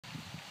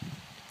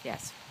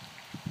Yes.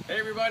 Hey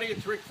everybody,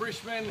 it's Rick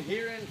Frischman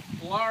here in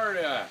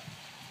Florida.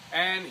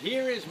 And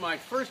here is my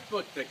first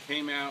book that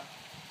came out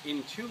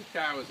in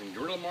 2000,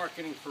 Guerrilla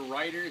Marketing for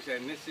Writers,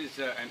 and this is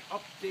an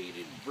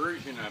updated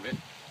version of it.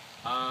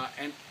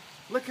 And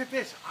look at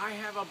this, I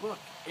have a book.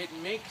 It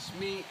makes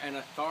me an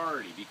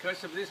authority.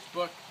 Because of this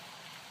book,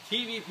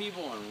 TV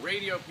people and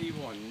radio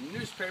people and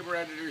newspaper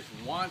editors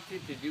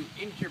wanted to do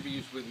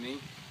interviews with me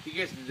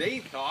because they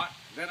thought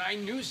that I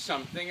knew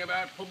something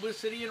about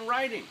publicity and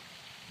writing.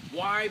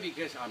 Why?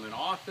 Because I'm an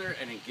author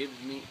and it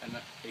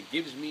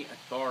gives me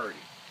authority.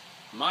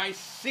 My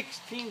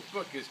 16th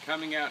book is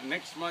coming out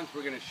next month.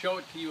 We're going to show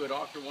it to you at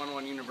Author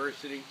 101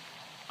 University.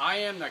 I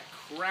am the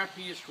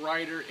crappiest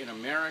writer in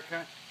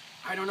America.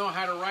 I don't know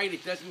how to write.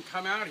 It doesn't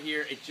come out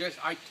here.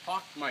 I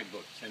talk my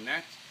books, and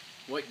that's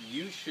what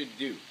you should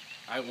do.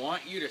 I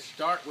want you to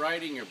start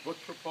writing your book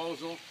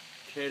proposal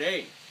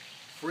today.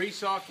 Free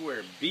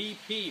software,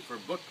 BP for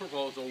book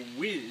proposal,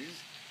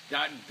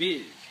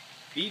 whiz.biz.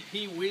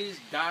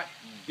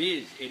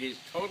 bpwiz.biz. It is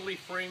totally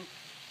free.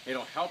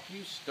 It'll help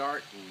you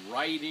start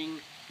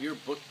writing your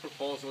book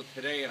proposal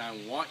today, and I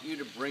want you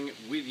to bring it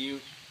with you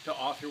to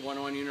Author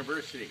 101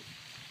 University.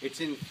 It's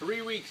in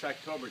 3 weeks,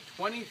 October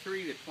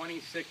 23 to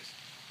 26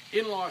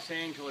 in Los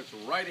Angeles,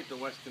 right at the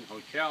Westin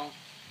Hotel.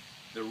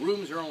 The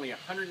rooms are only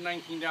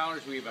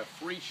 $119. We have a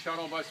free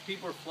shuttle bus.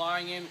 People are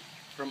flying in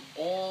from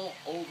all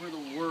over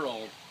the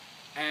world,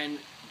 and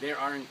there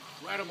are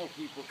incredible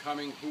people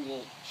coming who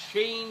will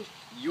change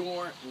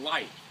your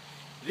life.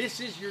 This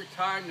is your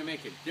time to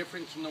make a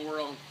difference in the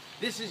world.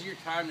 This is your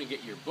time to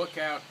get your book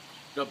out.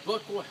 The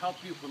book will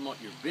help you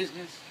promote your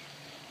business,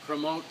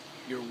 promote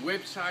your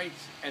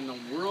websites, and the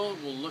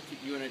world will look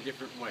at you in a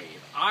different way.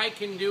 If I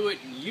can do it,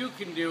 you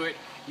can do it.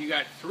 You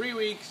got 3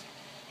 weeks.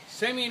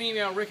 Send me an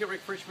email,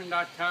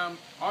 rick@rickfrischman.com.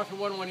 Author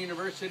 101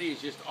 University is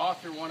just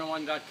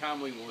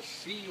author101.com. We will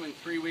see you in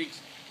 3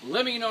 weeks.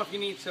 Let me know if you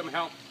need some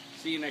help.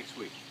 See you next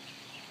week.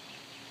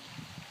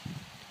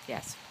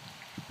 Yes.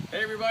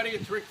 Hey everybody,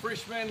 it's Rick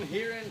Frischman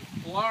here in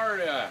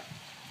Florida.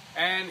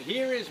 And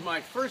here is my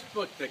first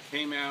book that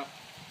came out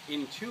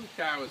in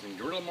 2000,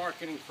 Guerrilla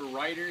Marketing for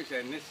Writers,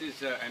 and this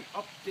is an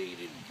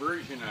updated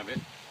version of it.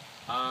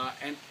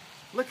 And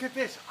look at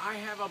this, I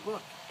have a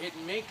book. It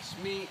makes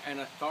me an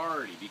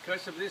authority.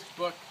 Because of this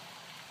book,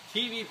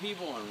 TV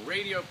people and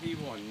radio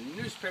people and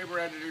newspaper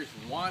editors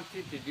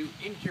wanted to do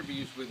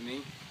interviews with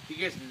me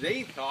because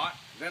they thought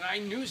that I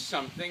knew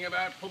something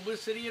about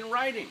publicity and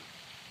writing.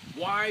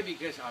 Why?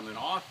 Because I'm an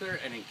author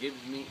and it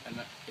gives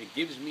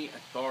me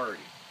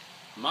authority.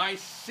 My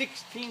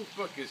 16th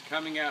book is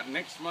coming out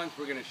next month.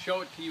 We're going to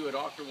show it to you at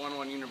Author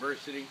 101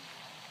 University.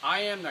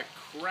 I am the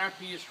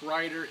crappiest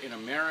writer in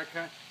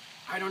America.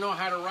 I don't know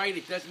how to write.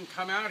 It doesn't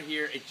come out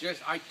here.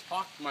 I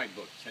talk my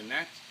books, and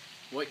that's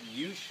what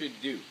you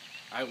should do.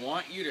 I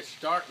want you to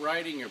start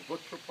writing your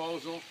book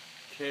proposal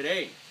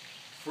today.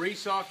 Free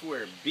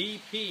software,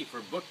 BP for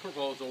book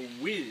proposal,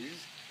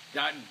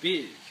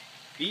 whiz.biz.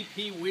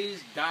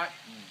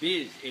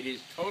 bpwiz.biz. It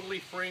is totally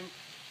free.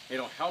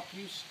 It'll help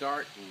you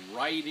start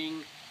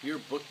writing your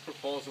book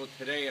proposal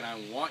today, and I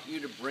want you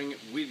to bring it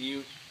with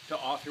you to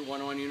Author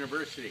 101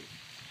 University.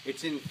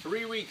 It's in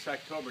 3 weeks,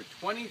 October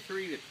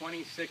 23 to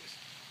 26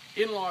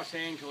 in Los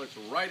Angeles,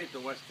 right at the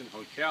Westin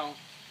Hotel.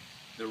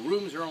 The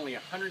rooms are only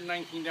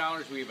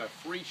 $119. We have a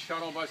free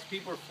shuttle bus.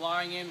 People are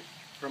flying in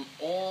from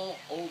all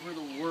over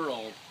the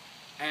world,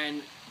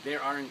 and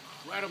there are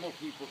incredible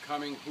people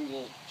coming who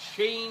will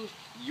change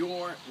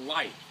your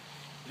life.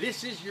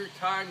 This is your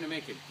time to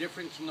make a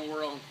difference in the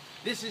world.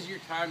 This is your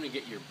time to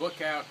get your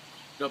book out.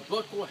 The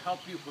book will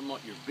help you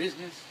promote your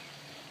business,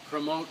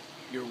 promote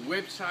your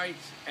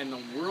websites, and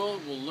the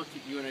world will look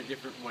at you in a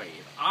different way.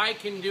 If I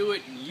can do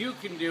it, you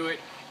can do it.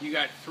 You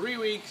got 3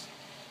 weeks.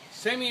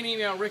 Send me an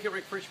email,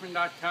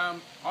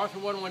 rick@rickfrischman.com. Author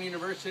 101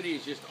 University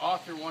is just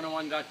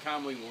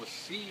author101.com. We will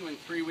see you in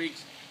 3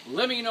 weeks.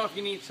 Let me know if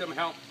you need some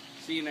help.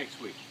 See you next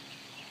week.